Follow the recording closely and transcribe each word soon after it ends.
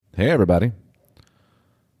Hey, everybody.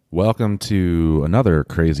 Welcome to another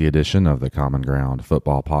crazy edition of the Common Ground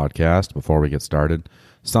Football Podcast. Before we get started,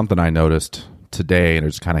 something I noticed today, and it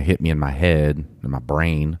just kind of hit me in my head, in my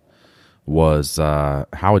brain, was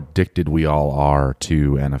how addicted we all are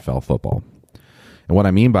to NFL football. And what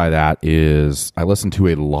I mean by that is I listen to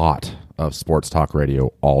a lot of sports talk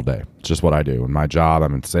radio all day. It's just what I do. In my job,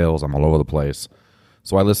 I'm in sales. I'm all over the place.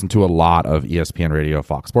 So I listen to a lot of ESPN radio,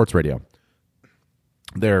 Fox Sports Radio.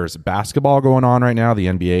 There's basketball going on right now. The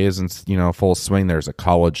NBA is in full swing. There's a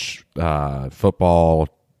college football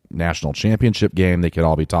national championship game they could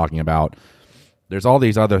all be talking about. There's all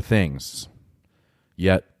these other things.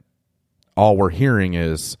 Yet all we're hearing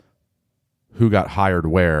is who got hired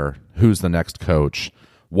where, who's the next coach,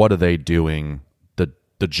 what are they doing, the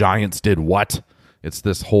Giants did what. It's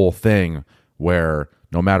this whole thing where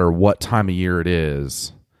no matter what time of year it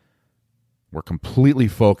is, we're completely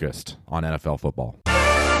focused on NFL football.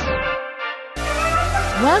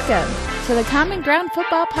 Welcome to the Common Ground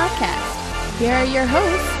Football Podcast. Here are your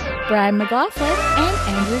hosts, Brian McLaughlin and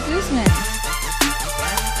Andrew Guzman.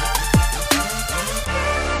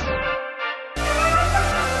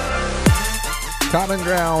 Common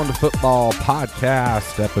Ground Football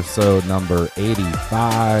Podcast, episode number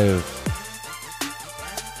 85.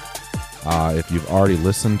 If you've already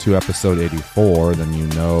listened to episode 84, then you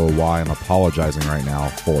know why I'm apologizing right now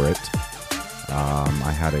for it.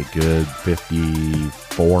 I had a good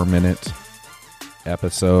 54-minute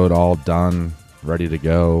episode all done, ready to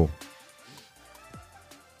go.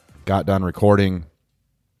 Got done recording.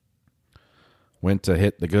 Went to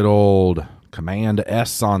hit the good old Command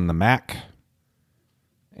S on the Mac.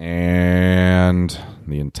 And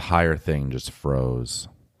the entire thing just froze.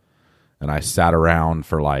 And I sat around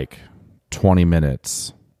for like 20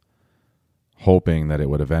 minutes hoping that it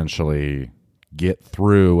would eventually get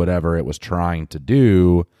through whatever it was trying to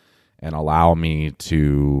do and allow me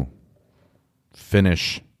to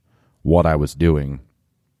finish what I was doing.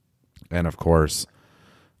 And of course,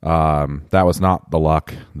 that was not the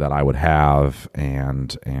luck that I would have.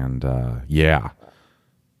 And yeah.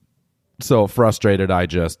 So frustrated, I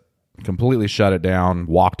just completely shut it down,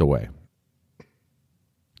 walked away.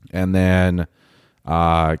 And then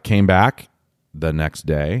came back the next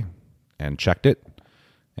day and checked it.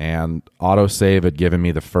 And autosave had given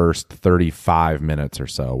me the first 35 minutes or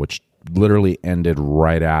so, which literally ended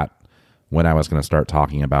right at when I was going to start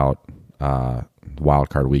talking about Wild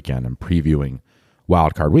Card Weekend and previewing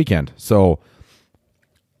Wild Card Weekend. So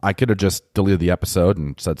I could have just deleted the episode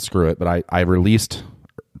and said screw it, but I released,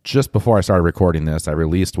 just before I started recording this, I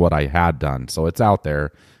released what I had done. So it's out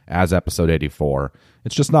there as episode 84.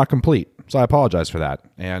 It's just not complete. So I apologize for that.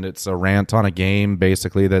 And it's a rant on a game,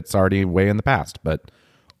 basically, that's already way in the past. But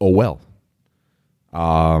oh well.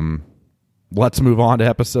 Let's move on to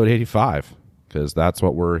episode 85, because that's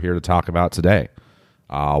what we're here to talk about today.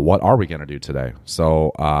 What are we going to do today?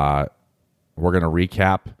 So we're going to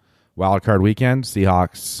recap Wild Card Weekend.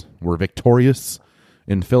 Seahawks were victorious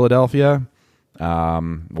in Philadelphia.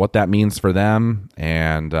 What that means for them,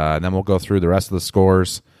 and then we'll go through the rest of the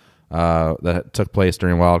scores that took place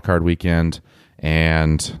during Wild Card Weekend.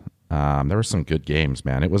 And there were some good games,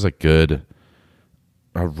 man. It was a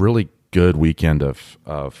really good weekend of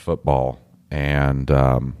football, and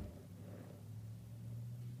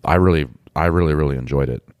I really enjoyed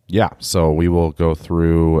it. Yeah, so we will go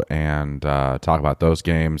through and talk about those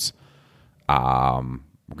games. We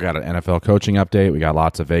got an NFL coaching update. We got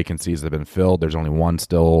lots of vacancies that have been filled. There's only one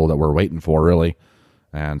still that we're waiting for, really.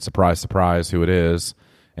 And surprise, surprise, who it is.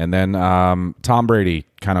 And then Tom Brady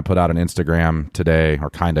kind of put out an Instagram today, or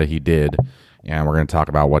kind of he did. And we're going to talk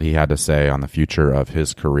about what he had to say on the future of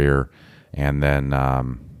his career, and then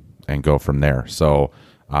and go from there. So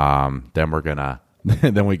then we're gonna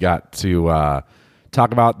then we got to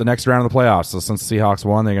talk about the next round of the playoffs. So since the Seahawks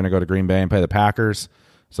won, they're going to go to Green Bay and play the Packers.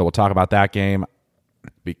 So we'll talk about that game.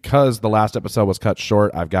 Because the last episode was cut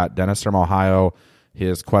short, I've got Dennis from Ohio,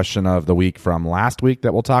 his question of the week from last week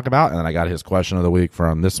that we'll talk about, and then I got his question of the week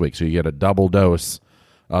from this week. So you get a double dose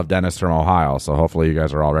of Dennis from Ohio. So hopefully you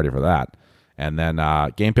guys are all ready for that. And then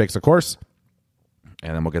game picks, of course,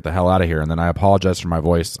 and then we'll get the hell out of here. And then I apologize for my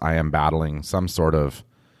voice. I am battling some sort of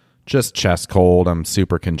just chest cold. I'm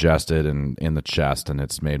super congested and in the chest, and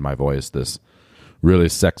it's made my voice this really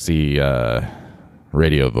sexy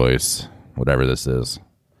radio voice, whatever this is.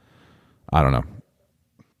 I don't know.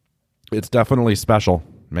 It's definitely special.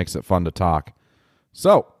 Makes it fun to talk.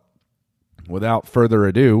 So, without further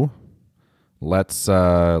ado, let's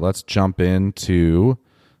jump into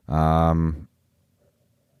we're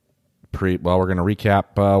going to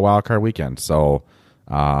recap Wild Card Weekend. So,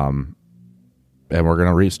 and we're going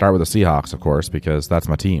to restart with the Seahawks, of course, because that's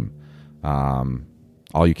my team.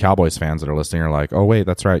 All you Cowboys fans that are listening are like, oh, wait,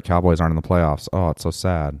 that's right. Cowboys aren't in the playoffs. Oh, it's so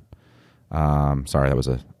sad. Sorry, that was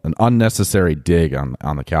an unnecessary dig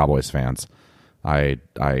on the Cowboys fans. I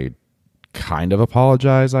kind of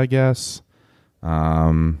apologize, I guess.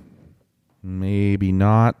 Maybe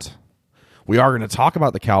not. We are going to talk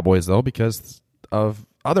about the Cowboys, though, because of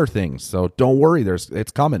other things. So don't worry,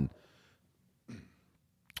 it's coming.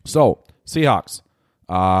 So, Seahawks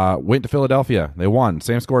went to Philadelphia. They won.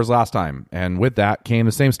 Same score as last time. And with that came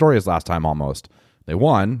the same story as last time almost. They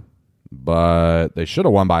won, but they should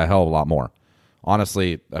have won by a hell of a lot more.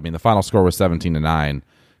 Honestly, I mean, the final score was 17-9,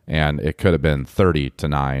 and it could have been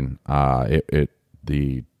 30-9.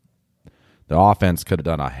 The offense could have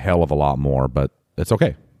done a hell of a lot more, but it's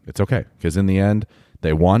okay. It's okay, because in the end,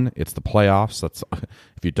 they won. It's the playoffs.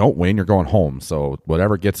 If you don't win, you're going home. So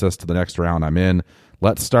whatever gets us to the next round, I'm in.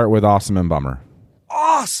 Let's start with awesome and bummer.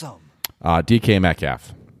 Awesome. DK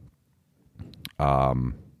Metcalf.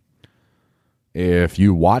 If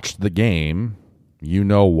you watched the game, you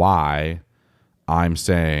know why I'm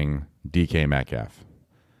saying DK Metcalf.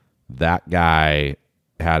 That guy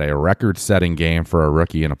had a record-setting game for a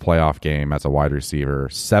rookie in a playoff game as a wide receiver.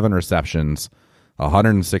 7 receptions,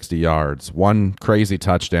 160 yards, 1 crazy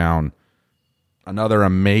touchdown, another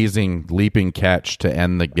amazing leaping catch to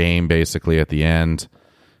end the game basically at the end.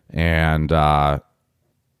 And,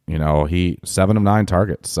 he 7 of 9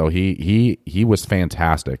 targets. So he was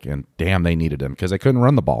fantastic, and damn, they needed him because they couldn't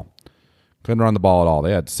run the ball. Couldn't run the ball at all.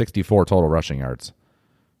 They had 64 total rushing yards.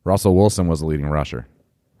 Russell Wilson was the leading rusher.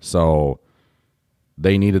 So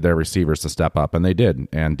they needed their receivers to step up, and they did.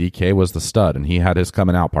 And DK was the stud, and he had his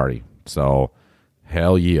coming out party. So,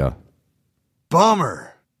 hell yeah.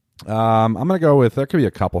 Bummer. I'm going to go with, there could be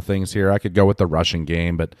a couple things here. I could go with the rushing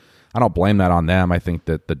game, but I don't blame that on them. I think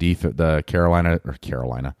that the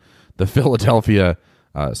Philadelphia,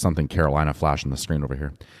 something Carolina flashing the screen over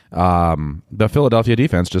here. The Philadelphia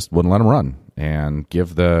defense just wouldn't let them run, and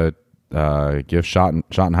give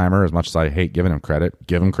Schottenheimer, as much as I hate giving him credit,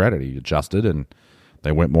 give him credit. He adjusted, and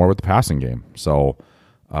they went more with the passing game. So,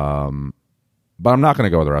 but I'm not going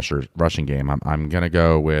to go with the rushing game. I'm going to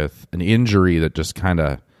go with an injury that just kind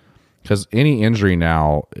of, because any injury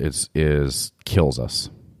now is kills us.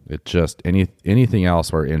 It just anything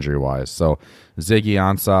else or injury wise. So Ziggy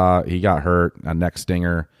Ansah, he got hurt, a neck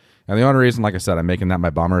stinger. And the only reason, like I said, I'm making that my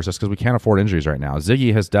bummer is just because we can't afford injuries right now.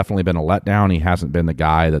 Ziggy has definitely been a letdown. He hasn't been the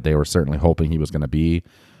guy that they were certainly hoping he was going to be.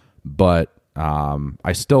 But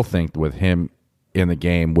I still think with him in the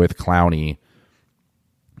game with Clowney,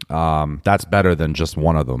 that's better than just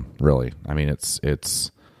one of them, really. I mean,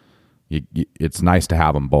 it's nice to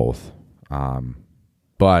have them both.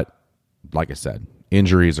 But like I said,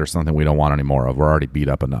 injuries are something we don't want any more of. We're already beat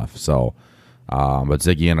up enough. So, but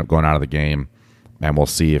Ziggy ended up going out of the game, and we'll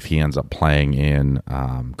see if he ends up playing in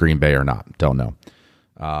Green Bay or not. Don't know.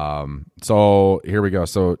 So here we go.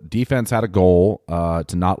 So defense had a goal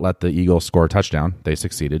to not let the Eagles score a touchdown. They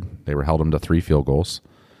succeeded. They held them to 3 field goals.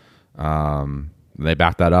 They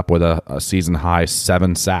backed that up with a season high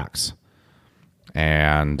 7 sacks.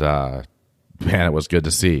 And man, it was good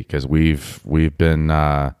to see, because we've been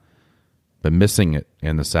missing it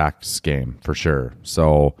in the sacks game for sure.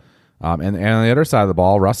 So, and on the other side of the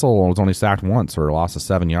ball, Russell was only sacked once for a loss of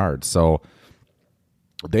 7 yards. So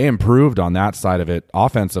they improved on that side of it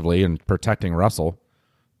offensively and protecting Russell.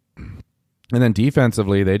 And then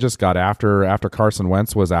defensively, they just got after Carson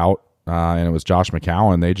Wentz was out, and it was Josh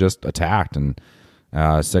McCown. They just attacked, and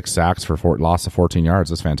 6 sacks for loss of 14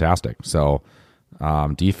 yards is fantastic. So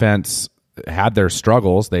defense had their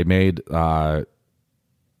struggles. They made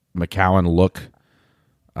McCown look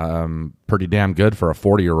pretty damn good for a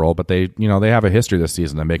 40-year-old, but they have a history this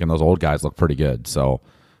season of making those old guys look pretty good. So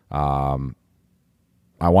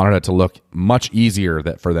I wanted it to look much easier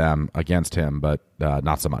for them against him, but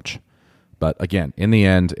not so much. But again, in the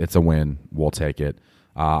end, it's a win. We'll take it.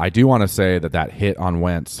 I do want to say that hit on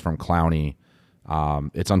Wentz from Clowney,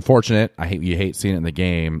 it's unfortunate. You hate seeing it in the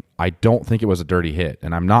game. I don't think it was a dirty hit,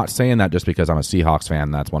 and I'm not saying that just because I'm a Seahawks fan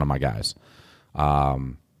and that's one of my guys.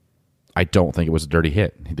 I don't think it was a dirty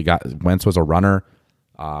hit. Wentz was a runner.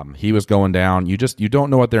 He was going down. You don't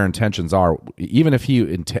know what their intentions are. Even if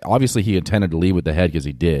obviously he intended to lead with the head, because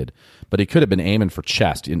he did, but he could have been aiming for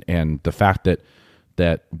chest. And the fact that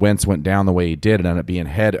Wentz went down the way he did and ended up being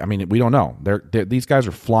head, I mean, we don't know. These guys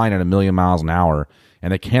are flying at 1,000,000 miles an hour,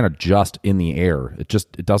 and they can't adjust in the air.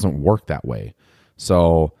 It doesn't work that way.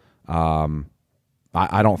 So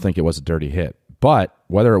I don't think it was a dirty hit. But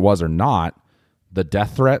whether it was or not, the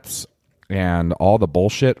death threats and all the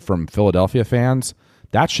bullshit from Philadelphia fans,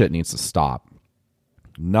 that shit needs to stop.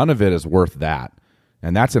 None of it is worth that.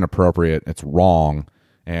 And that's inappropriate. It's wrong.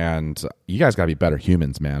 And you guys got to be better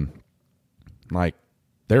humans, man. Like,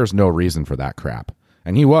 there's no reason for that crap.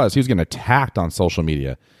 And he was getting attacked on social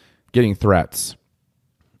media, getting threats.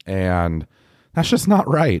 And that's just not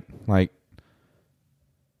right. Like,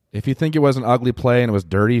 if you think it was an ugly play and it was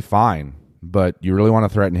dirty, fine. But you really want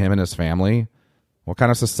to threaten him and his family? What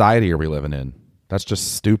kind of society are we living in? That's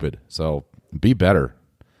just stupid. So be better.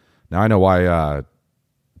 Now I know why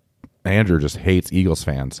Andrew just hates Eagles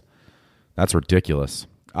fans. That's ridiculous.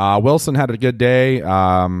 Wilson had a good day. He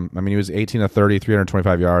was 18 of 30,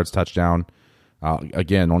 325 yards, touchdown.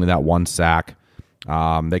 Again, only that one sack.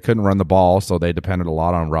 They couldn't run the ball, so they depended a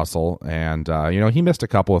lot on Russell. And, he missed a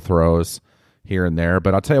couple of throws here and there.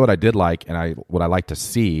 But I'll tell you what I did like and what I like to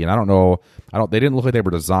see. And I don't know. They didn't look like they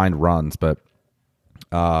were designed runs, but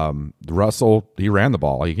Russell, he ran the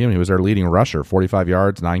ball. He was their leading rusher, 45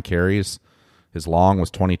 yards, 9 carries. His long was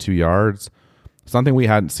 22 yards. Something we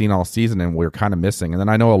hadn't seen all season and we were kind of missing. And then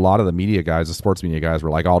I know a lot of the media guys, the sports media guys, were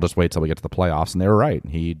like, I'll just wait till we get to the playoffs. And they were right.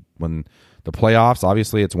 When the playoffs,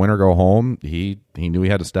 obviously it's win or go home, he knew he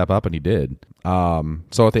had to step up, and he did.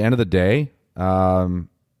 So at the end of the day,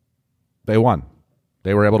 they won.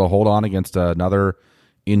 They were able to hold on against another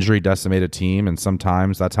injury-decimated team, and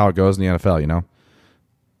sometimes that's how it goes in the NFL,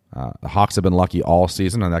 The Hawks have been lucky all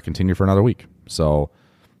season, and that continued for another week. So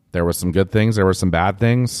there were some good things. There were some bad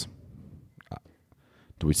things.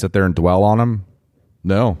 Do we sit there and dwell on them?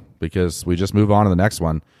 No, because we just move on to the next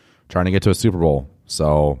one, trying to get to a Super Bowl.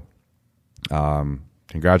 So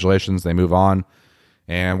congratulations. They move on.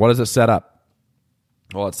 And what does it set up?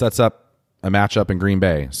 Well, it sets up a matchup in Green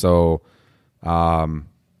Bay. So they're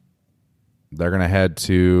going to head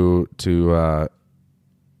to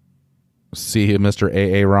see Mr.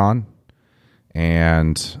 Aaron,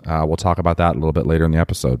 and we'll talk about that a little bit later in the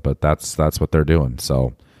episode. But that's what they're doing.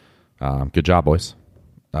 So good job, boys.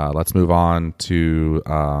 Let's move on to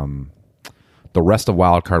the rest of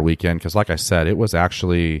Wild Card Weekend, because, like I said, it was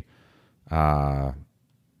actually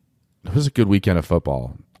it was a good weekend of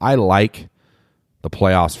football. I like the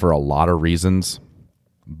playoffs for a lot of reasons,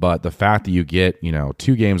 but the fact that you get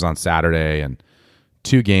 2 games on Saturday and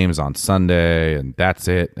 2 games on Sunday, and that's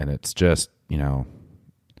it, and it's just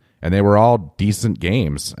and they were all decent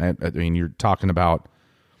games. I mean, you're talking about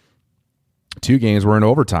 2 games were in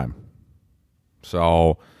overtime.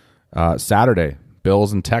 So Saturday,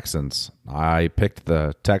 Bills and Texans. I picked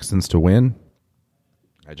the Texans to win.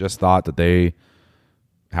 I just thought that they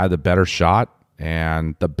had the better shot,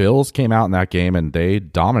 and the Bills came out in that game and they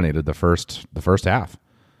dominated the first half.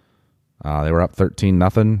 They were up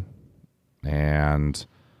 13-0, and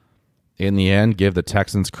in the end, give the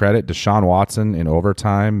Texans credit. Deshaun Watson in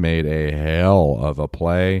overtime made a hell of a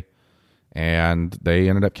play, and they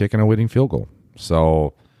ended up kicking a winning field goal.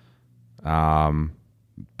 So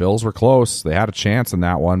Bills were close. They had a chance in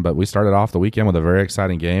that one, but we started off the weekend with a very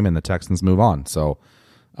exciting game, and the Texans move on. So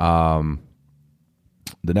the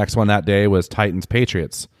next one that day was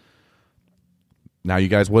Titans-Patriots. Now, you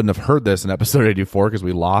guys wouldn't have heard this in episode 84 because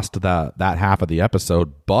we lost that half of the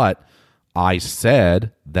episode, but I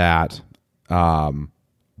said that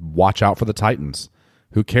watch out for the Titans.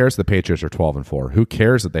 Who cares the Patriots are 12-4? Who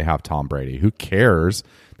cares that they have Tom Brady? Who cares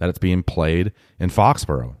that it's being played in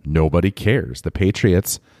Foxborough? Nobody cares. The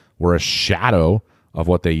Patriots were a shadow of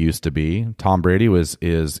what they used to be. Tom Brady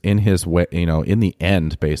is in his way, in the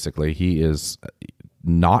end, basically, he is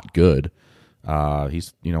not good.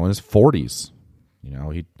 He's, in his 40s.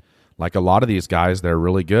 He, like a lot of these guys, they're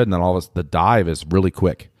really good, and then all of the dive is really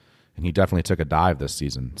quick. And he definitely took a dive this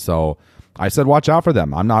season. So I said, watch out for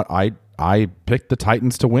them. I picked the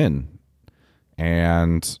Titans to win,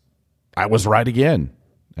 and I was right again.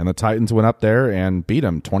 And the Titans went up there and beat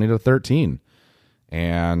them 20-13,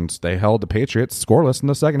 and they held the Patriots scoreless in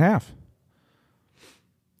the second half.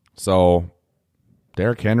 So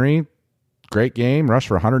Derrick Henry, great game, rushed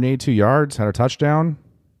for 182 yards, had a touchdown.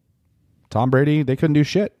 Tom Brady, they couldn't do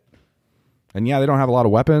shit. And yeah, they don't have a lot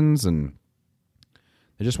of weapons, and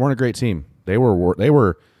they just weren't a great team. They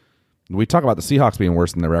were. We talk about the Seahawks being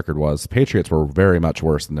worse than their record was. Patriots were very much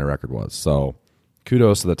worse than their record was. So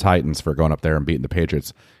kudos to the Titans for going up there and beating the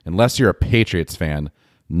Patriots. Unless you're a Patriots fan,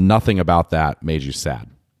 nothing about that made you sad.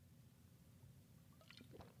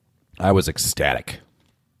 I was ecstatic.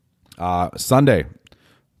 Sunday,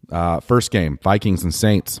 first game, Vikings and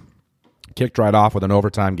Saints. Kicked right off with an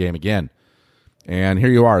overtime game again. And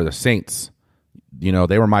here you are, the Saints.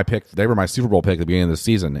 They were my pick. They were my Super Bowl pick at the beginning of the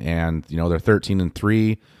season. And, they're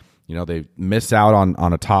 13-3. They miss out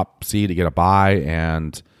on a top seed to get a bye,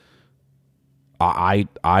 and I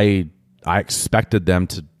expected them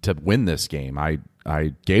to win this game. I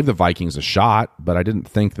I gave the Vikings a shot, but I didn't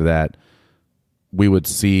think that we would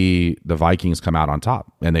see the Vikings come out on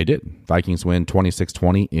top, and they did. Vikings win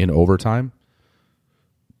 26-20 in overtime.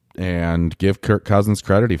 And give Kirk Cousins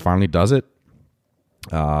credit, he finally does it.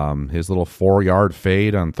 His little 4-yard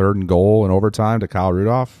fade on 3rd and goal in overtime to Kyle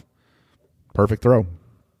Rudolph. Perfect throw.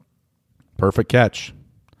 Perfect catch.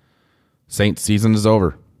 Saints season is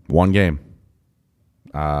over. 1 game.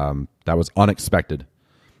 That was unexpected.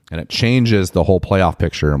 And it changes the whole playoff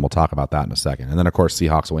picture, and we'll talk about that in a second. And then, of course,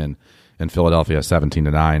 Seahawks win in Philadelphia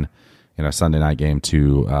 17-9 in a Sunday night game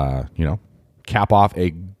to, cap off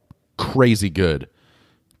a crazy good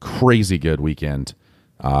weekend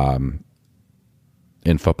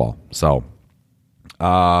in football. So,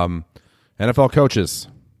 NFL coaches,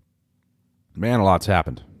 man, a lot's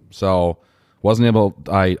happened. So, wasn't able.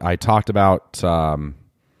 I talked about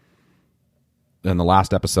in the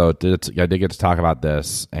last episode. I did get to talk about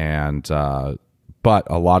this, and but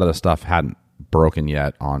a lot of the stuff hadn't broken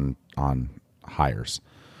yet on hires.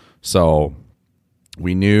 So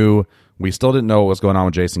we still didn't know what was going on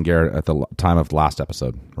with Jason Garrett at the time of the last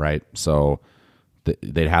episode, right? So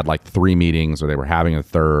they'd had like 3 meetings, or they were having a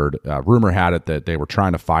third. Rumor had it that they were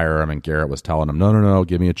trying to fire him, and Garrett was telling him, no,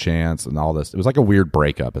 give me a chance, and all this. It was like a weird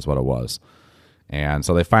breakup is what it was. And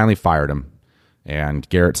so they finally fired him, and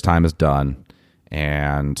Garrett's time is done.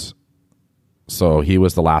 And so he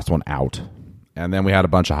was the last one out. And then we had a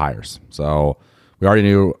bunch of hires. So we already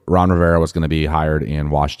knew Ron Rivera was going to be hired in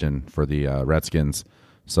Washington for the Redskins.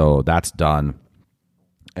 So that's done.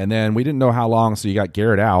 And then we didn't know how long. So you got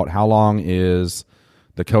Garrett out. How long is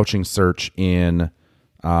the coaching search in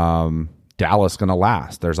Dallas going to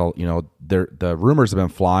last? There's the rumors have been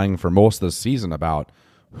flying for most of the season about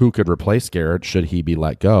who could replace Garrett should he be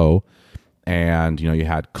let go. And, you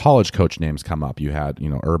had college coach names come up. You had,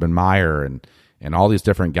 Urban Meyer and all these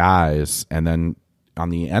different guys. And then on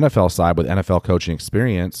the NFL side with NFL coaching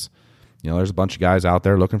experience, there's a bunch of guys out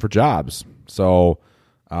there looking for jobs. So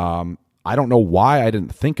I don't know why I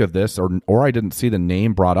didn't think of this or I didn't see the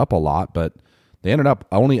name brought up a lot, but they ended up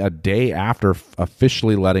only a day after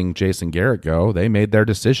officially letting Jason Garrett go. They made their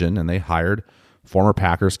decision, and they hired former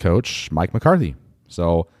Packers coach Mike McCarthy.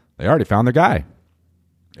 So they already found their guy.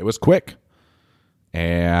 It was quick.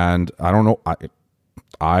 And I don't know.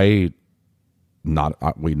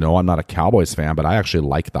 We know I'm not a Cowboys fan, but I actually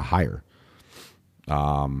like the hire.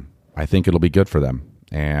 I think it'll be good for them.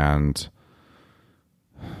 And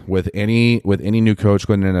with any new coach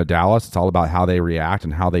going into Dallas, it's all about how they react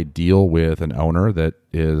and how they deal with an owner that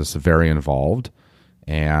is very involved.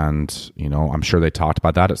 And I'm sure they talked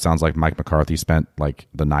about that. It sounds like Mike McCarthy spent like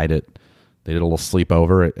the night they did a little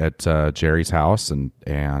sleepover at Jerry's house,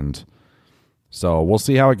 and so we'll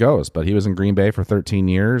see how it goes. But he was in Green Bay for 13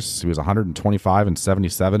 years. He was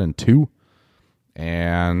 125-77-2.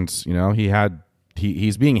 And,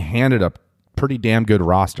 he's being handed a pretty damn good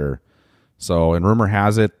roster. So, and rumor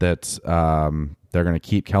has it that they're going to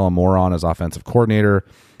keep Kellen Moore on as offensive coordinator.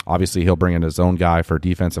 Obviously, he'll bring in his own guy for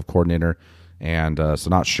defensive coordinator. And so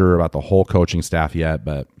not sure about the whole coaching staff yet,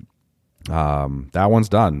 but that one's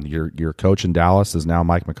done. Your coach in Dallas is now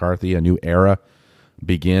Mike McCarthy. A new era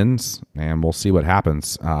begins, and we'll see what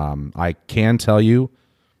happens. I can tell you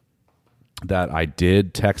that I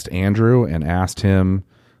did text Andrew and asked him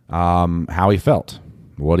how he felt.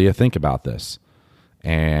 What do you think about this?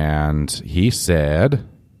 And he said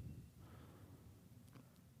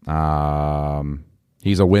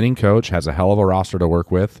he's a winning coach, has a hell of a roster to work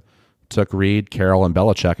with, took Reed, Carroll, and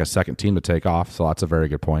Belichick a second team to take off, so that's a very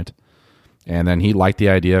good point. And then he liked the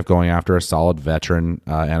idea of going after a solid veteran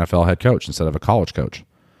NFL head coach instead of a college coach.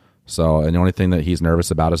 So, and the only thing that he's nervous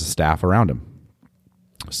about is the staff around him.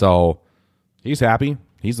 So he's happy.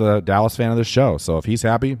 He's a Dallas fan of this show. So if he's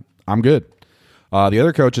happy, I'm good. The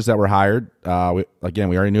other coaches that were hired, we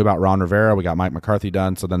already knew about Ron Rivera. We got Mike McCarthy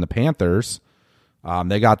done. So then the Panthers,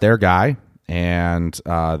 they got their guy, and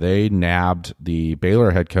they nabbed the Baylor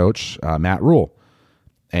head coach, Matt Rule.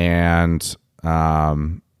 And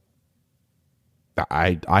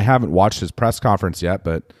I haven't watched his press conference yet,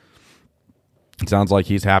 but it sounds like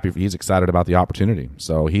he's happy. He's excited about the opportunity.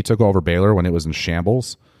 So he took over Baylor when it was in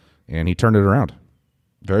shambles, and he turned it around.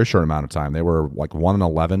 Very short amount of time. They were like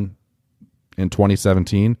 1-11 in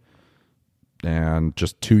 2017, and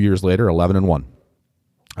just 2 years later, 11-1.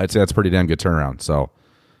 I'd say that's a pretty damn good turnaround. So,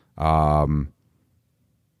 I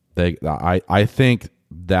think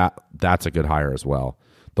that's a good hire as well.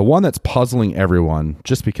 The one that's puzzling everyone,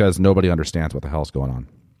 just because nobody understands what the hell's going on.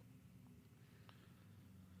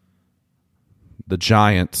 The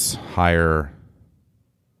Giants hire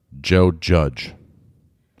Joe Judge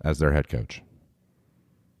as their head coach.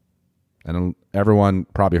 And everyone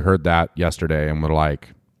probably heard that yesterday and were like,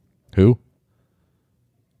 who?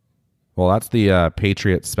 Well, that's the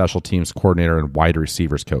Patriots special teams coordinator and wide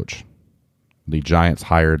receivers coach. The Giants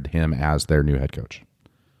hired him as their new head coach.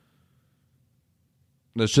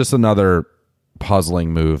 It's just another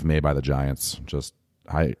puzzling move made by the Giants.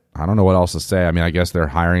 I don't know what else to say. I mean, I guess they're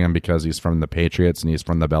hiring him because he's from the Patriots and he's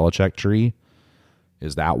from the Belichick tree.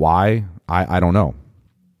 Is that why? I don't know.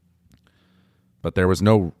 But there was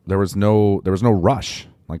no rush.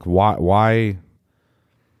 Like why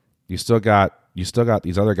you still got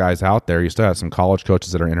these other guys out there. You still have some college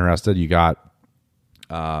coaches that are interested. You got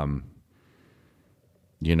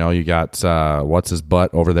what's his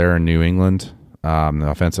butt over there in New England, the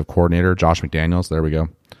offensive coordinator, Josh McDaniels. There we go.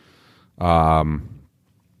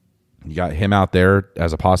 You got him out there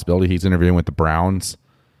as a possibility. He's interviewing with the Browns.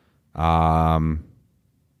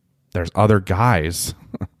 There's other guys,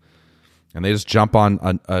 and they just jump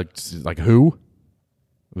on like who?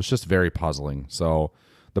 It was just very puzzling. So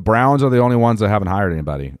the Browns are the only ones that haven't hired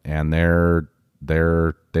anybody, and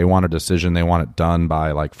they want a decision. They want it done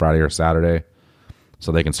by like Friday or Saturday,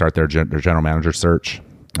 so they can start their general manager search.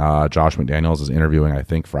 Josh McDaniels is interviewing, I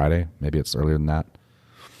think, Friday. Maybe it's earlier than that.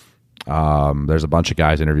 There's a bunch of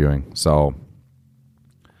guys interviewing. So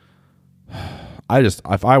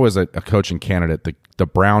if I was a coaching candidate, the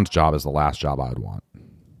Browns job is the last job I would want.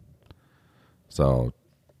 So,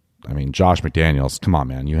 I mean, Josh McDaniels, come on,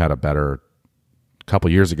 man. You had a couple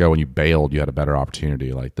years ago when you bailed, you had a better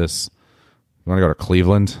opportunity like this. You want to go to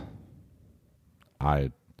Cleveland?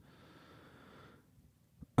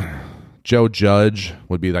 Joe Judge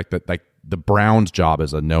would be like the Browns job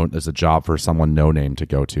is a job for someone no name to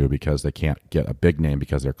go to because they can't get a big name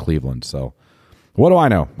because they're Cleveland. So what do I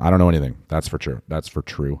know? I don't know anything. That's for true. That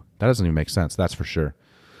doesn't even make sense. That's for sure.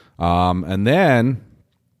 And then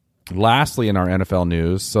lastly in our NFL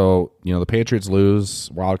news, so the Patriots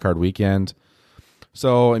lose wild card weekend.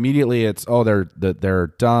 So immediately it's they're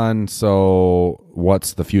done. So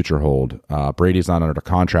what's the future hold? Brady's not under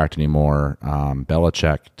contract anymore.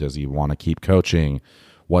 Belichick, does he want to keep coaching?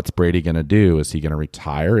 What's Brady going to do? Is he going to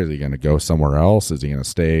retire? Is he going to go somewhere else? Is he going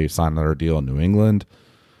to sign another deal in New England?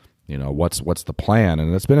 What's the plan?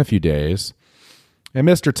 And it's been a few days. And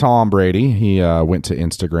Mr. Tom Brady, he went to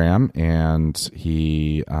Instagram and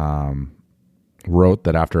he wrote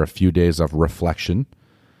that after a few days of reflection,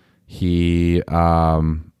 he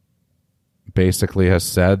basically has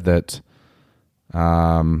said that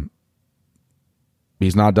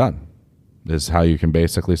he's not done. This is how you can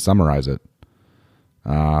basically summarize it.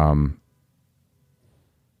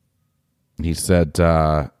 He said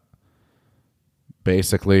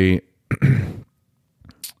basically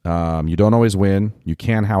you don't always win. You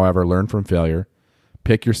can, however, learn from failure.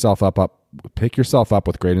 Pick yourself up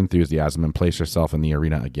with great enthusiasm and place yourself in the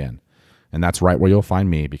arena again. And that's right where you'll find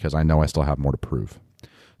me because I know I still have more to prove.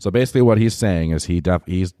 So basically what he's saying is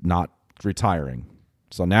he's not retiring.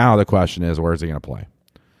 So now the question is, where is he going to play?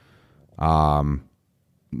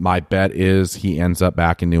 My bet is he ends up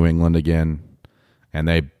back in New England again, and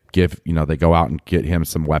they go out and get him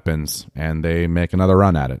some weapons, and they make another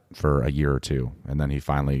run at it for a year or two, and then he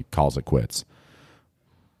finally calls it quits.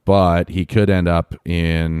 But he could end up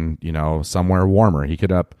in, somewhere warmer. He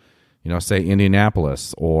could say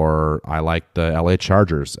Indianapolis, or I like the LA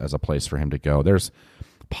Chargers as a place for him to go. There's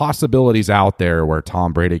possibilities out there where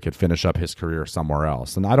Tom Brady could finish up his career somewhere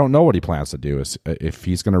else. And I don't know what he plans to do, if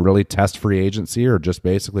he's going to really test free agency or just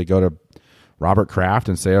basically go to Robert Kraft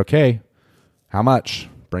and say, okay, how much?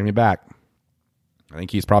 Bring me back. I think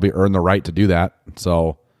he's probably earned the right to do that.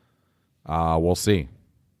 So we'll see.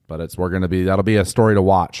 But that'll be a story to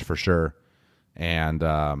watch for sure.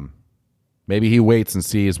 And maybe he waits and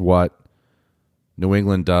sees what New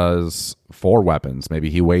England does for weapons. Maybe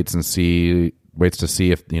he waits to see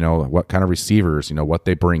if, what kind of receivers, what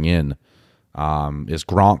they bring in. Is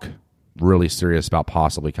Gronk really serious about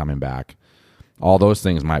possibly coming back? All those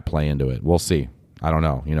things might play into it. We'll see. I don't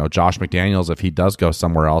know. Josh McDaniels, if he does go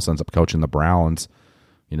somewhere else, ends up coaching the Browns,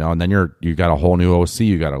 and then you got a whole new OC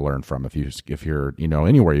you got to learn from if you're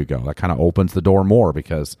anywhere you go. That kind of opens the door more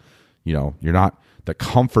because, you're not, the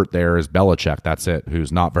comfort there is Belichick. That's it.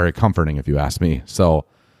 Who's not very comforting, if you ask me. So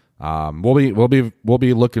we'll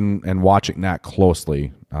be looking and watching that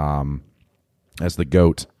closely as the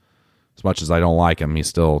GOAT. As much as I don't like him,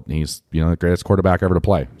 he's the greatest quarterback ever to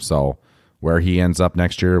play. So where he ends up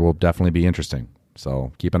next year will definitely be interesting.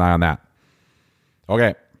 So keep an eye on that.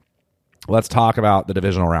 Okay, let's talk about the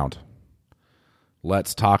divisional round.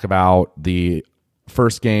 Let's talk about the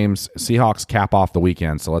first games. Seahawks cap off the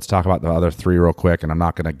weekend. So let's talk about the other three real quick, and I'm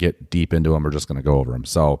not going to get deep into them. We're just going to go over them.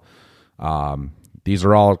 So These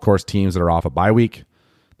are all, of course, teams that are off a bye week.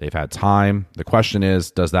 They've had time. The question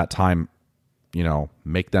is, does that time,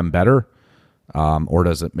 make them better, or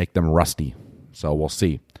does it make them rusty? So we'll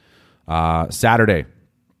see. Saturday,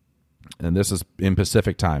 and this is in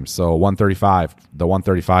Pacific time, so 1:35. The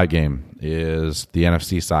 1:35 game is the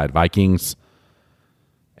NFC side. Vikings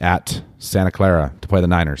at Santa Clara to play the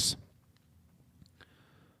Niners.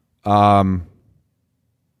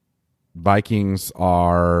 Vikings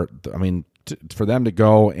are, for them to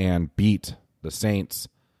go and beat the Saints,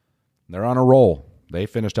 they're on a roll. They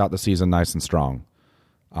finished out the season nice and strong.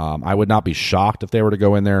 I would not be shocked if they were to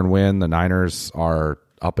go in there and win. The Niners are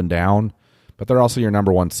up and down, but they're also your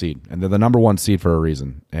number one seed, and they're the number one seed for a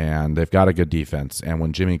reason, and they've got a good defense. And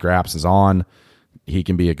when Jimmy Graps is on, he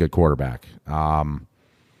can be a good quarterback. The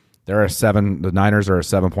Niners are a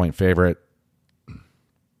 7-point favorite.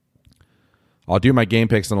 I'll do my game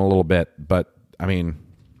picks in a little bit, but,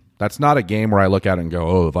 that's not a game where I look at it and go,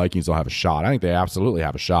 oh, the Vikings will have a shot. I think they absolutely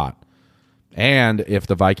have a shot. And if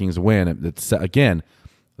the Vikings win, it's, again,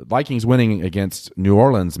 the Vikings winning against New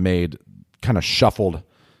Orleans kind of shuffled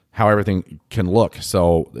how everything can look.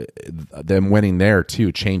 So them winning there,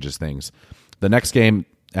 too, changes things. The next game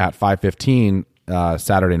at 5:15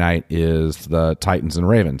 Saturday night is the Titans and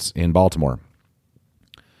Ravens in Baltimore.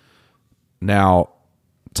 Now,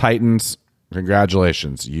 Titans,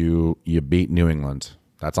 congratulations. You beat New England.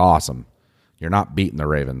 That's awesome. You're not beating the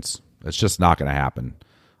Ravens. It's just not going to happen.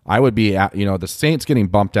 I would be, the Saints getting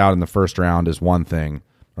bumped out in the first round is one thing,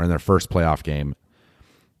 or in their first playoff game.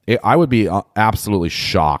 I would be absolutely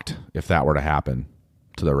shocked if that were to happen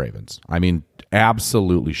to the Ravens.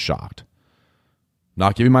 Absolutely shocked.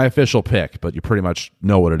 Not giving my official pick, but you pretty much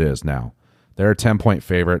know what it is now. They're a 10-point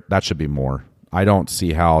favorite. That should be more. I don't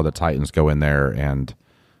see how the Titans go in there and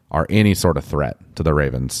are any sort of threat to the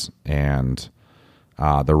Ravens, and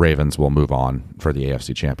the Ravens will move on for the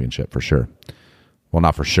AFC Championship for sure. Well,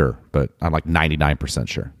 not for sure, but I'm like 99%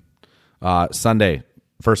 sure. Sunday,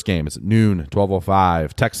 first game is at noon,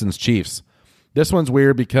 12:05, Texans-Chiefs. This one's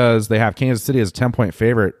weird because they have Kansas City as a 10-point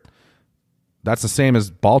favorite. That's the same as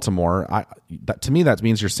Baltimore. To me, that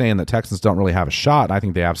means you're saying that Texans don't really have a shot, and I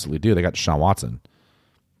think they absolutely do. They got Deshaun Watson.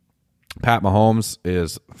 Pat Mahomes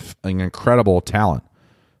is an incredible talent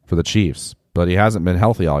for the Chiefs, but he hasn't been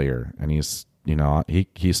healthy all year, and he's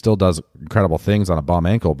he still does incredible things on a bum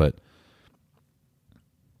ankle, but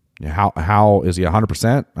how is he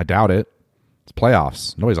 100%? I doubt it. It's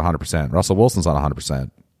playoffs. Nobody's 100%. Russell Wilson's not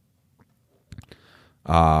 100%.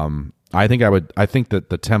 I think that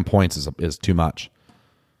the 10 points is too much.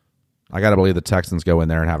 I got to believe the Texans go in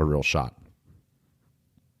there and have a real shot.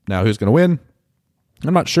 Now, who's going to win?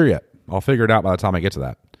 I'm not sure yet. I'll figure it out by the time I get to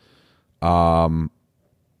that. And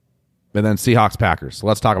then Seahawks-Packers. So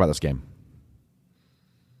let's talk about this game.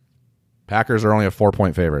 Packers are only a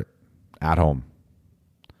 4-point favorite at home.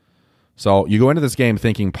 So you go into this game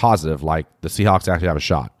thinking positive, like the Seahawks actually have a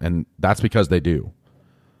shot, and that's because they do.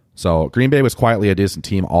 So Green Bay was quietly a decent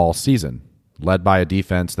team all season, led by a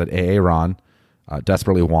defense that Aaron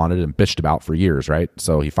desperately wanted and bitched about for years, right?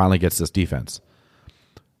 So he finally gets this defense.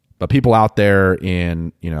 But people out there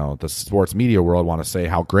in the sports media world want to say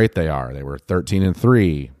how great they are. They were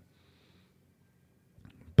 13-3.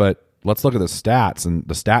 But let's look at the stats, and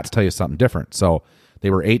the stats tell you something different. So they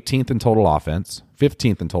were 18th in total offense,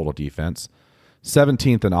 15th in total defense,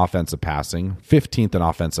 17th in offensive passing, 15th in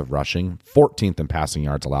offensive rushing, 14th in passing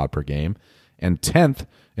yards allowed per game, and 10th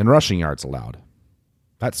in rushing yards allowed.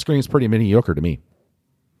 That screams pretty mediocre to me.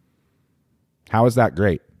 How is that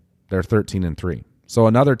great? They're 13-3. So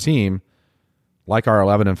another team like our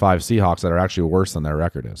 11-5 Seahawks that are actually worse than their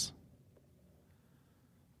record is.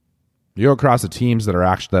 You go across the teams that are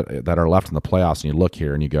actually that are left in the playoffs, and you look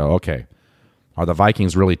here and you go, okay, are the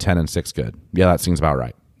Vikings really 10-6 good? Yeah, that seems about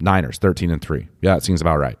right. Niners 13-3. Yeah, that seems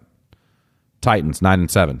about right. Titans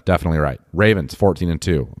 9-7, definitely right. Ravens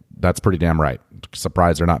 14-2. That's pretty damn right.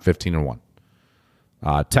 Surprised they're not 15-1.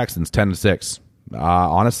 Texans 10-6.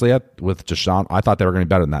 Honestly, with Deshaun, I thought they were going to be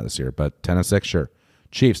better than that this year, but 10-6, sure.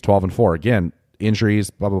 Chiefs 12-4. Again, injuries,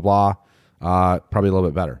 blah blah blah. Probably a little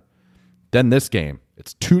bit better. Then this game,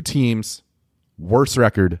 it's two teams, worse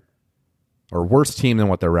record, or worse team than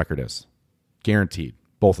what their record is. Guaranteed.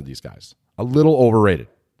 Both of these guys. A little overrated.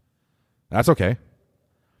 That's okay.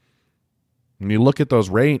 When you look at those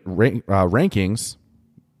rankings,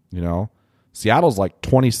 Seattle's like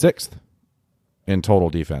 26th in total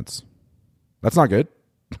defense. That's not good.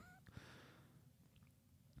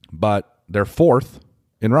 But they're 4th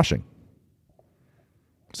in rushing.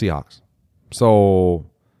 Seahawks. So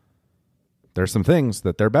there's some things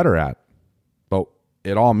that they're better at. But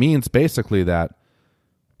it all means basically that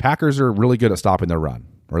Packers are really good at stopping their run,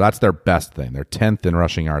 or that's their best thing. They're 10th in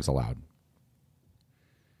rushing yards allowed.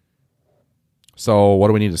 So what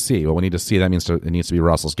do we need to see? Well, we need to see that means it needs to be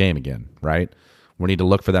Russell's game again, right? We need to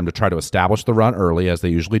look for them to try to establish the run early, as they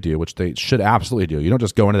usually do, which they should absolutely do. You don't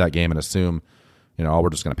just go into that game and assume, we're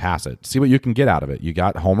just going to pass it. See what you can get out of it. You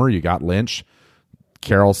got Homer, you got Lynch.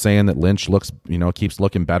 Carroll's saying that Lynch looks, keeps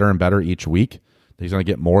looking better and better each week. He's going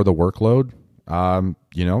to get more of the workload.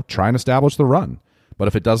 Try and establish the run. But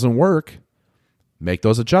if it doesn't work, make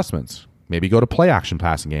those adjustments. Maybe go to play action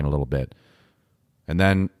passing game a little bit. And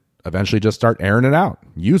then eventually just start airing it out.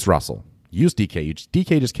 Use Russell. Use DK.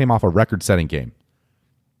 DK just came off a record-setting game.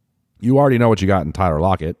 You already know what you got in Tyler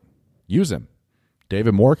Lockett. Use him.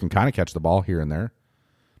 David Moore can kind of catch the ball here and there.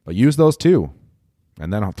 But use those two.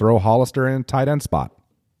 And then throw Hollister in tight end spot.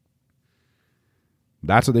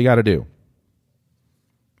 That's what they got to do.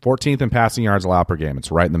 14th in passing yards allowed per game. It's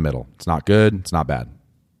right in the middle. It's not good. It's not bad.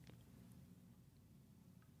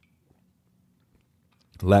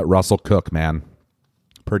 Let Russell cook, man.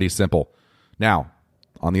 Pretty simple. Now,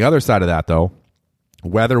 on the other side of that, though,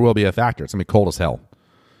 weather will be a factor. It's going to be cold as hell.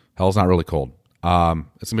 Hell's not really cold. It's going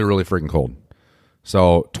to be really freaking cold.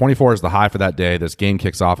 So 24 is the high for that day. This game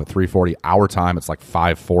kicks off at 3:40 our time. It's like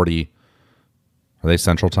 5:40. Are they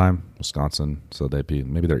Central Time? Wisconsin. So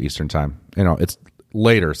maybe they're Eastern Time. It's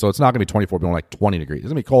later, so it's not going to be 24, but like 20 degrees.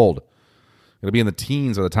 It's going to be cold. It'll be in the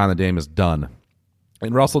teens by the time the game is done.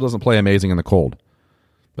 And Russell doesn't play amazing in the cold.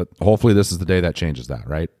 But hopefully this is the day that changes that,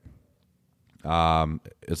 right?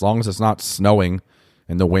 As long as it's not snowing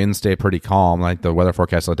and the winds stay pretty calm, like the weather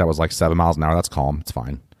forecast like that was like 7 miles an hour, that's calm. It's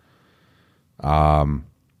fine.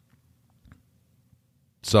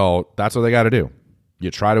 So that's what they got to do.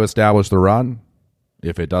 You try to establish the run.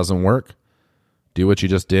 If it doesn't work, do what you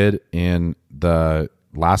just did in the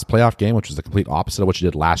last playoff game, which was the complete opposite of what you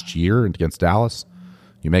did last year against Dallas.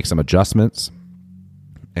 You make some adjustments,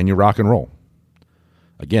 and you rock and roll.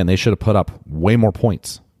 Again, they should have put up way more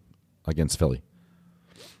points against Philly.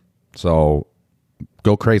 So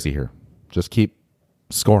go crazy here. Just keep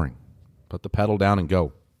scoring. Put the pedal down and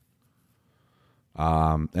go.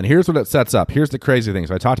 And here's what it sets up. Here's the crazy thing.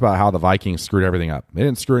 So I talked about how the Vikings screwed everything up. They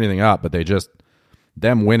didn't screw anything up, but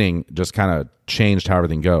them winning just kind of changed how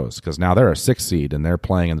everything goes, because now they're a 6 seed and they're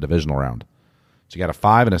playing in the divisional round. So you got a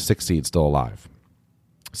 5 and a 6 seed still alive.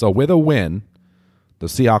 So with a win, the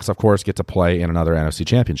Seahawks, of course, get to play in another NFC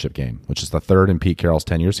Championship game, which is the third in Pete Carroll's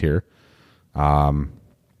 10 years here.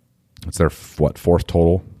 It's their, fourth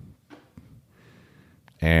total.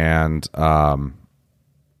 And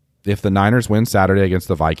if the Niners win Saturday against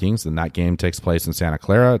the Vikings, then that game takes place in Santa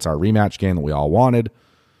Clara. It's our rematch game that we all wanted.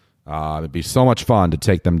 It'd be so much fun to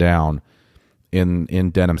take them down in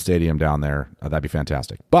Denham Stadium down there. That'd be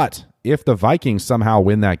fantastic. But if the Vikings somehow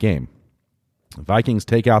win that game, Vikings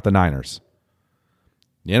take out the Niners,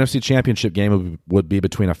 the NFC Championship game would be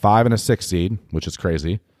between a 5 and a 6 seed, which is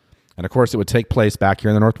crazy. And, of course, it would take place back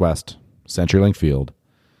here in the Northwest, CenturyLink Field,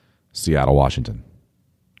 Seattle, Washington.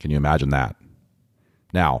 Can you imagine that?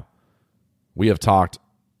 Now, we have talked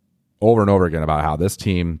over and over again about how this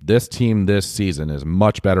team this season is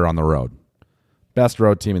much better on the road. Best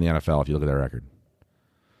road team in the NFL if you look at their record.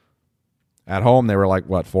 At home, they were like,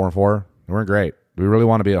 4-4? They weren't great. Do we really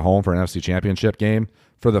want to be at home for an NFC Championship game?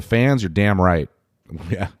 For the fans, you're damn right.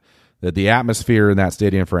 Yeah, the atmosphere in that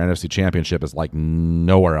stadium for NFC Championship is like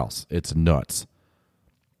nowhere else. It's nuts.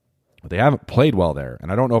 But they haven't played well there, and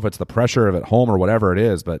I don't know if it's the pressure of at home or whatever it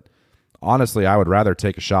is, but honestly, I would rather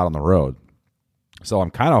take a shot on the road. So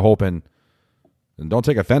I'm kind of hoping, and don't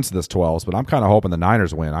take offense to this, 12s, but I'm kind of hoping the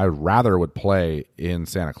Niners win. I rather would play in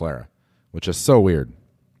Santa Clara, which is so weird.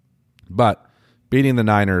 But beating the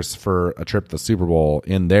Niners for a trip to the Super Bowl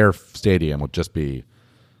in their stadium would just be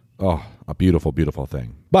a beautiful, beautiful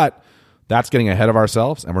thing. But that's getting ahead of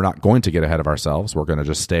ourselves, and we're not going to get ahead of ourselves. We're going to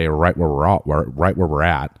just stay right where we're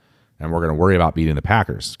at, and we're going to worry about beating the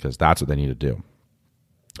Packers because that's what they need to do.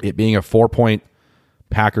 It being a 4-point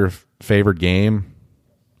Packer-favored game,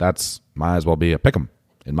 that's might as well be a pick'em,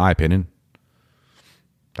 in my opinion.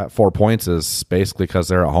 That 4 points is basically because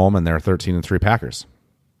they're at home and they're 13-3 Packers.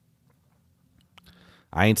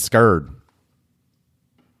 I ain't scared.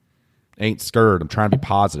 I'm trying to be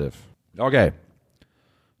positive. Okay.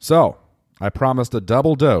 So, I promised a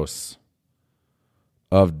double dose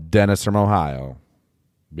of Dennis from Ohio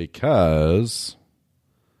because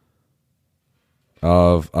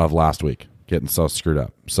of last week getting so screwed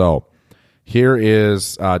up. So, here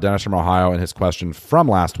is Dennis from Ohio and his question from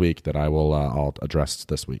last week that I'll address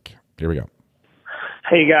this week. Here we go.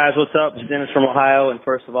 Hey guys, what's up? It's Dennis from Ohio, and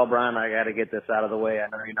first of all, Brian, I got to get this out of the way. I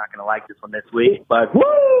know you're not going to like this one this week, but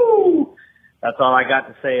woo! That's all I got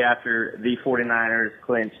to say after the 49ers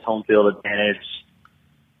clinched home field advantage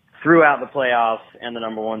throughout the playoffs and the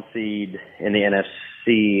number one seed in the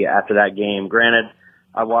NFC after that game. Granted,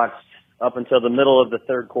 I watched up until the middle of the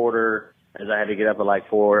third quarter as I had to get up at like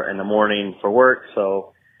 4 in the morning for work.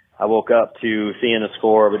 So I woke up to seeing the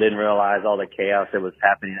score, but didn't realize all the chaos that was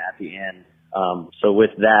happening at the end. So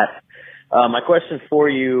with that, my question for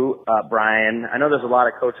you, Brian, I know there's a lot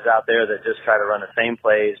of coaches out there that just try to run the same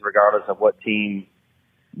plays regardless of what team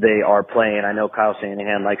they are playing. I know Kyle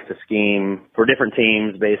Shanahan likes to scheme for different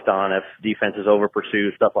teams based on if defenses over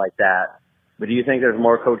pursue, stuff like that. But do you think there's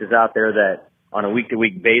more coaches out there that on a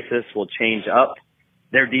week-to-week basis will change up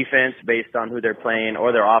their defense based on who they're playing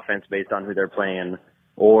or their offense based on who they're playing,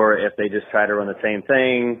 or if they just try to run the same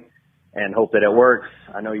thing and hope that it works?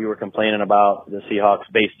 I know you were complaining about the Seahawks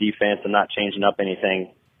base defense and not changing up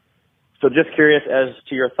anything. So just curious as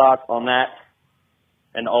to your thoughts on that.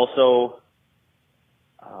 And also,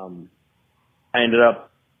 I ended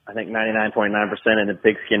up, I think, 99.9% in the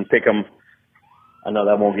pigskin pick'em. I know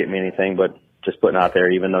that won't get me anything, but just putting out there,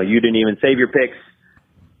 even though you didn't even save your picks.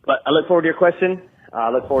 But I look forward to your question. I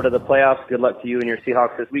look forward to the playoffs. Good luck to you and your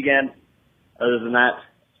Seahawks this weekend. Other than that,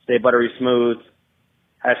 stay buttery smooth.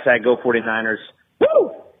 Hashtag go 49ers.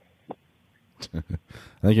 Woo! I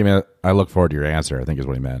think he meant, I look forward to your answer, I think is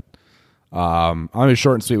what he meant. I'm going to be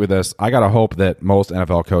short and sweet with this. I got to hope that most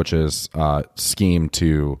NFL coaches scheme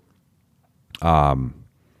to the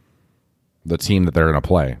team that they're going to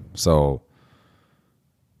play. So,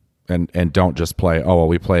 and don't just play, oh, well,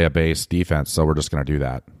 we play a base defense, so we're just going to do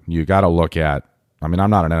that. You got to look at, I mean,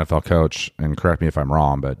 I'm not an NFL coach, and correct me if I'm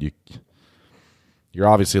wrong, but you're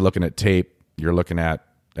obviously looking at tape. You're looking at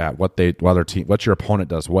what your opponent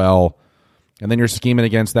does well, and then you're scheming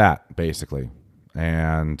against that, basically.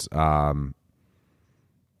 And I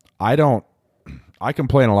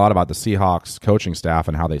complain a lot about the Seahawks coaching staff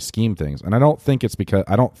and how they scheme things. And I don't think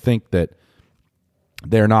that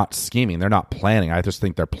they're not scheming. They're not planning. I just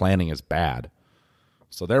think their planning is bad.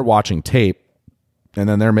 So they're watching tape, and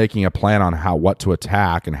then they're making a plan on what to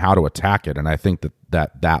attack and how to attack it. And I think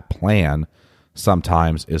that plan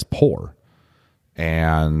sometimes is poor.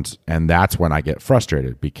 And that's when I get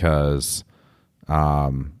frustrated because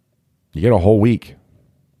you get a whole week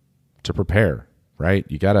to prepare, right?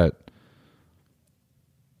 You gotta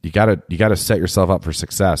set yourself up for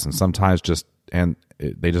success, and sometimes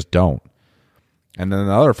they just don't. And then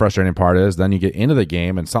the other frustrating part is then you get into the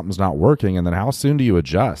game and something's not working, and then how soon do you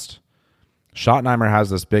adjust? Schottenheimer has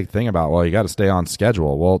this big thing about, well, you got to stay on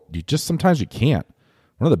schedule. Well, sometimes you can't.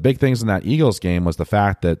 One of the big things in that Eagles game was the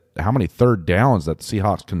fact that how many third downs that the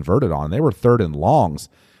Seahawks converted on. They were third and longs,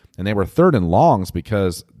 and they were third and longs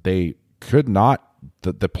because they could not.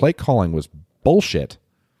 The play calling was bullshit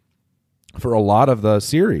for a lot of the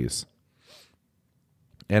series.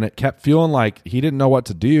 And it kept feeling like he didn't know what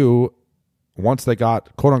to do once they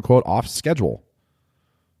got, quote unquote, off schedule.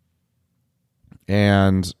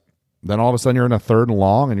 And then all of a sudden you're in a third and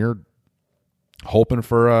long and you're hoping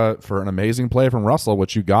for an amazing play from Russell,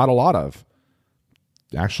 which you got a lot of.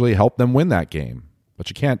 Actually help them win that game. But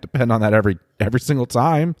you can't depend on that every single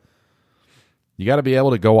time. You got to be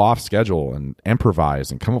able to go off schedule and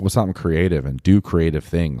improvise and come up with something creative and do creative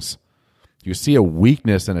things. You see a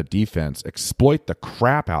weakness in a defense, exploit the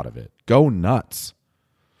crap out of it. Go nuts.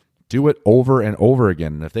 Do it over and over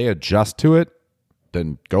again. And if they adjust to it,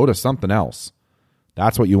 then go to something else.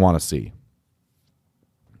 That's what you want to see.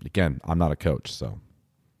 Again, I'm not a coach, so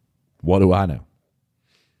what do I know?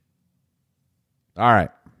 All right.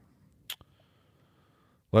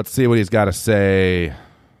 Let's see what he's got to say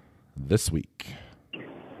this week.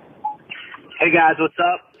 Hey guys, what's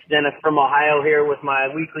up? It's Dennis from Ohio here with my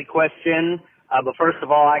weekly question. But first of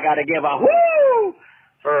all, I got to give a woo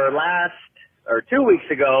for 2 weeks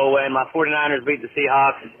ago when my 49ers beat the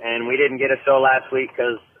Seahawks, and we didn't get a show last week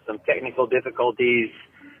because some technical difficulties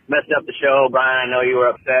messed up the show. Brian, I know you were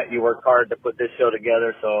upset. You worked hard to put this show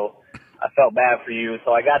together, so I felt bad for you.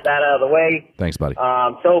 So I got that out of the way. Thanks, buddy.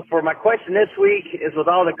 So for my question this week is, with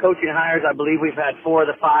all the coaching hires, I believe we've had 4 of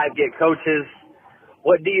the 5 get coaches.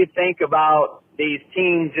 What do you think about these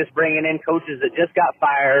teams just bringing in coaches that just got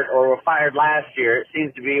fired or were fired last year? It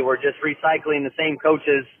seems to be we're just recycling the same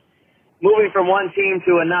coaches, moving from one team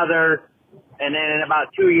to another, and then in about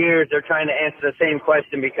 2 years they're trying to answer the same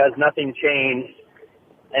question because nothing changed,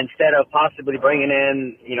 instead of possibly bringing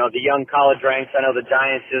in, the young college ranks. I know the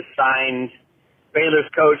Giants just signed Baylor's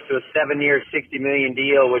coach to a 7-year, $60 million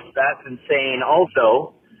deal, which that's insane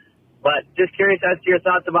also. But just curious as to your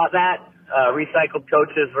thoughts about that, recycled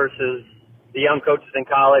coaches versus the young coaches in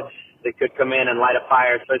college that could come in and light a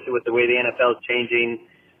fire, especially with the way the NFL is changing.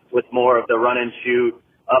 with more of the run and shoot,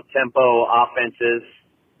 up-tempo offenses.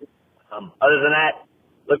 Other than that,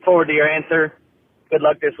 look forward to your answer. Good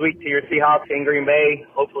luck this week to your Seahawks in Green Bay.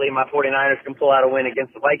 Hopefully my 49ers can pull out a win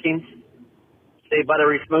against the Vikings. Stay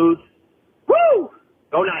buttery smooth. Woo!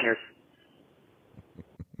 Go Niners.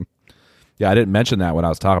 Yeah, I didn't mention that when I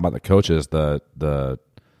was talking about the coaches. The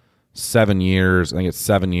 7 years, I think it's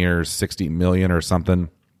 7 years, $60 million or something.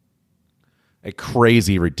 A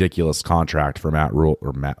crazy, ridiculous contract for Matt Rule,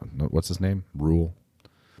 or Matt, what's his name? Rule.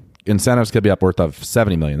 Incentives could be upwards of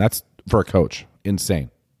 $70 million. That's for a coach. Insane.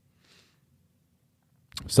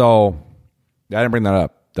 So I didn't bring that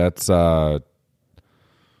up. That's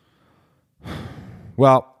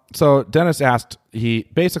so Dennis asked. He's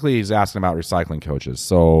asking about recycling coaches.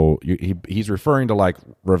 So he's referring to like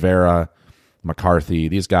Rivera, McCarthy,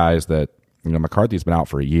 these guys that, McCarthy's been out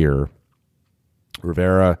for a year.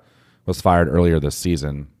 Rivera was fired earlier this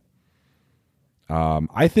season.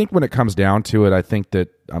 I think when it comes down to it, I think that,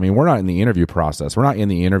 we're not in the interview process. We're not in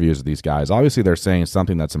the interviews with these guys. Obviously, they're saying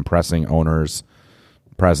something that's impressing owners,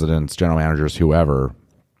 presidents, general managers, whoever,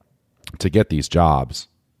 to get these jobs.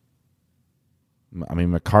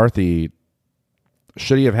 McCarthy,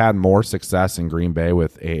 should he have had more success in Green Bay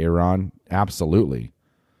with Aaron? Absolutely.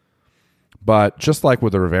 But just like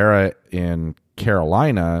with Rivera in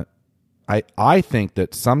Carolina, I think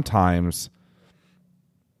that sometimes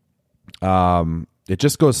it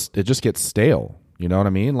just gets stale. You know what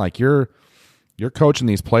I mean? Like you're coaching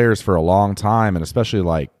these players for a long time, and especially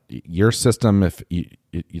like your system,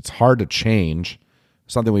 it's hard to change.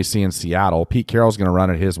 Something we see in Seattle. Pete Carroll's going to run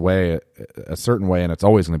it his way, a certain way, and it's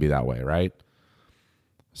always going to be that way, right?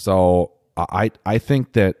 So I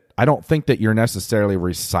don't think that you're necessarily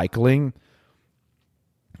recycling,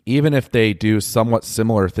 even if they do somewhat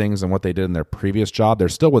similar things than what they did in their previous job. They're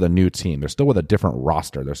still with a new team. They're still with a different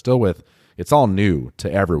roster. They're still with, it's all new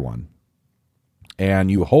to everyone.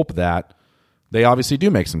 And you hope that they obviously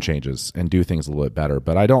do make some changes and do things a little bit better.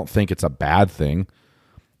 But I don't think it's a bad thing.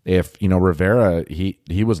 If, Rivera,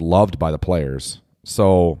 he was loved by the players.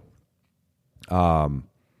 So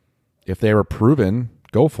if they were proven,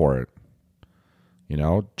 go for it.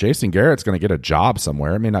 Jason Garrett's going to get a job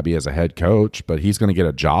somewhere. It may not be as a head coach, but he's going to get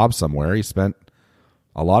a job somewhere. He spent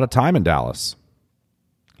a lot of time in Dallas.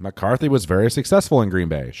 McCarthy was very successful in Green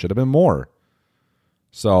Bay. Should have been more.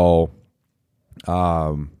 So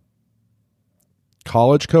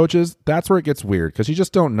college coaches, that's where it gets weird because you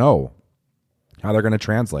just don't know how they're going to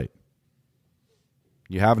translate.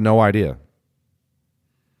 You have no idea.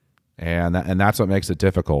 And that's what makes it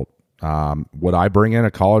difficult. Would I bring in a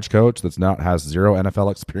college coach that's has zero NFL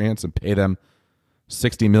experience and pay them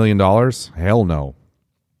 $60 million? Hell no.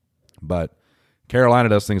 But Carolina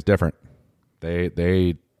does things different.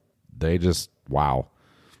 They just, wow.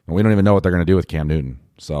 And we don't even know what they're going to do with Cam Newton.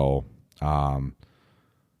 So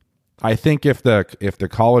I think if the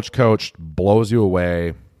college coach blows you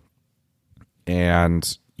away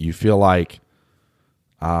and you feel like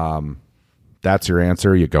that's your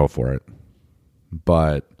answer, you go for it.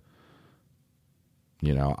 But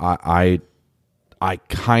I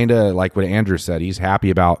kind of like what Andrew said. He's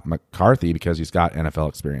happy about McCarthy because he's got NFL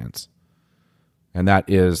experience, and that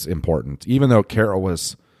is important. Even though Pete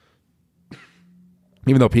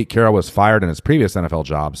Carroll was fired in his previous NFL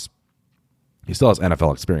jobs, he still has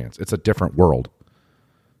NFL experience. It's a different world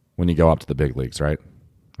when you go up to the big leagues, right?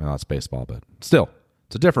 Well, it's baseball, but still,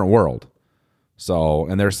 it's a different world. So,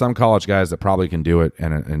 and there's some college guys that probably can do it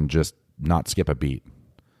and just not skip a beat.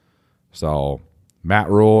 So, Matt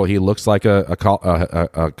Rule, he looks like a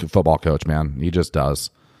football coach, man. He just does.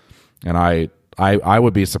 And I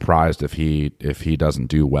would be surprised if he doesn't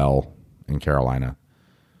do well in Carolina.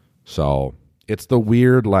 So, it's the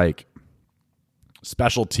weird like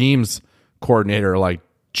special teams coordinator like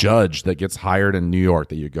Judge that gets hired in New York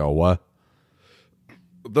that you go, what?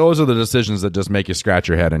 Those are the decisions that just make you scratch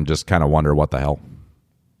your head and just kind of wonder what the hell.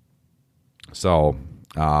 So,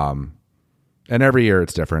 and every year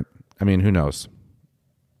it's different. Who knows?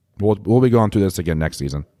 We'll be going through this again next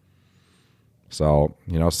season. So,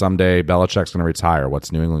 someday Belichick's going to retire.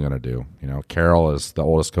 What's New England going to do? Carroll is the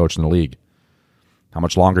oldest coach in the league. How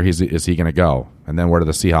much longer is he going to go? And then where do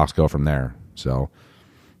the Seahawks go from there? So,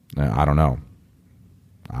 I don't know.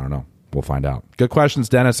 We'll find out. Good questions,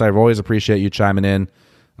 Dennis. I always appreciate you chiming in.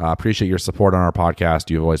 Appreciate your support on our podcast.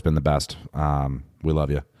 You've always been the best. We love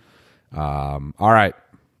you. All right.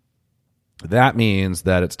 That means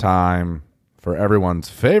that it's time for everyone's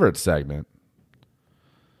favorite segment,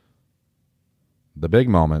 the big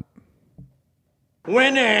moment.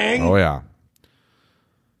 Winning! Oh, yeah.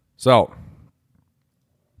 So,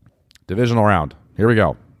 divisional round. Here we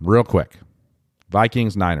go. Real quick.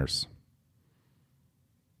 Vikings, Niners.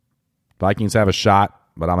 Vikings have a shot,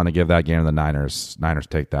 but I'm going to give that game to the Niners. Niners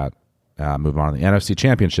take that. Move on to the NFC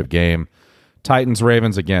Championship game. Titans,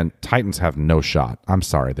 Ravens. Again, Titans have no shot. I'm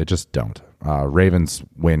sorry. They just don't. Ravens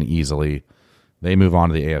win easily. They move on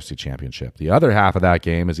to the AFC Championship. The other half of that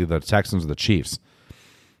game is either the Texans or the Chiefs.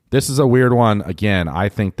 This is a weird one. Again, I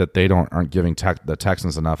think that they aren't giving the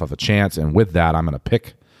Texans enough of a chance, and with that, I'm going to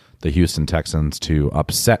pick the Houston Texans to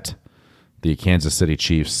upset the Kansas City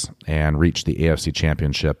Chiefs and reach the AFC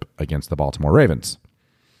Championship against the Baltimore Ravens.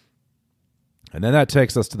 And then that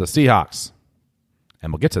takes us to the Seahawks,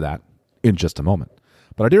 and we'll get to that in just a moment.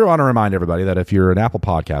 But I do want to remind everybody that if you're an Apple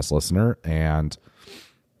Podcast listener and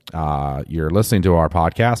you're listening to our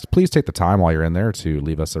podcast, please take the time while you're in there to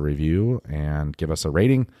leave us a review and give us a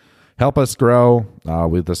rating. Help us grow.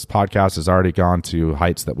 This podcast has already gone to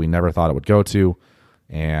heights that we never thought it would go to,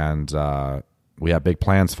 and we have big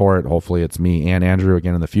plans for it. Hopefully it's me and Andrew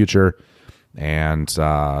again in the future. And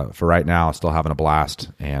for right now, still having a blast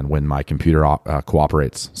and when my computer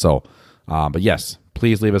cooperates. So, but yes,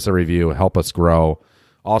 please leave us a review. Help us grow.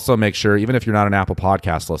 Also, make sure, even if you're not an Apple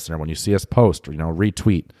Podcast listener, when you see us post,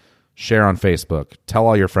 retweet, share on Facebook, tell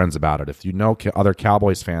all your friends about it. If you know other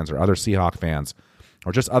Cowboys fans or other Seahawk fans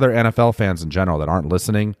or just other NFL fans in general that aren't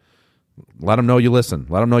listening, let them know you listen.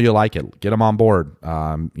 Let them know you like it. Get them on board.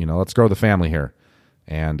 Let's grow the family here.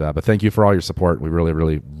 And but thank you for all your support. We really,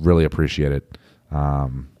 really, really appreciate it.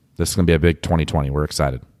 This is going to be a big 2020. We're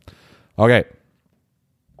excited. Okay.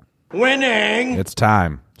 Winning. It's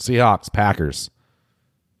time. Seahawks, Packers.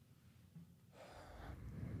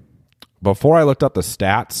 Before I looked up the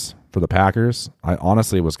stats for the Packers, I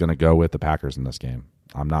honestly was going to go with the Packers in this game.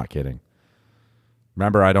 I'm not kidding.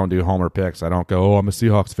 Remember, I don't do homer picks. I don't go, I'm a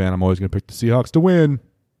Seahawks fan. I'm always going to pick the Seahawks to win.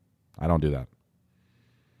 I don't do that.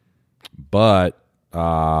 But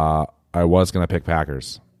I was going to pick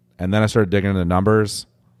Packers. And then I started digging into numbers,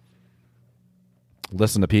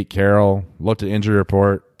 listened to Pete Carroll, looked at injury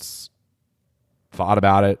reports, thought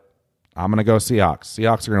about it. I'm going to go Seahawks.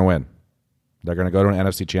 Seahawks are going to win. They're going to go to an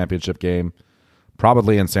NFC Championship game,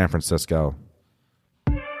 probably in San Francisco.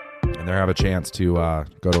 And they have a chance to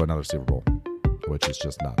go to another Super Bowl, which is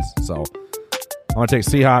just nuts. So I'm going to take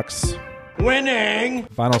Seahawks. Winning.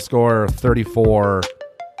 Final score 34-24.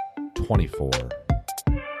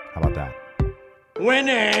 How about that?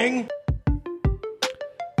 Winning.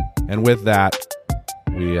 And with that,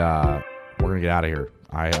 we're going to get out of here.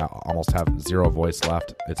 I almost have zero voice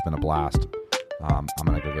left. It's been a blast. I'm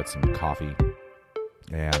going to go get some coffee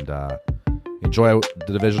and enjoy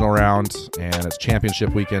the divisional round. And it's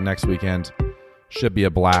championship weekend next weekend. Should be a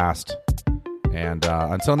blast. And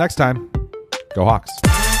until next time, go Hawks.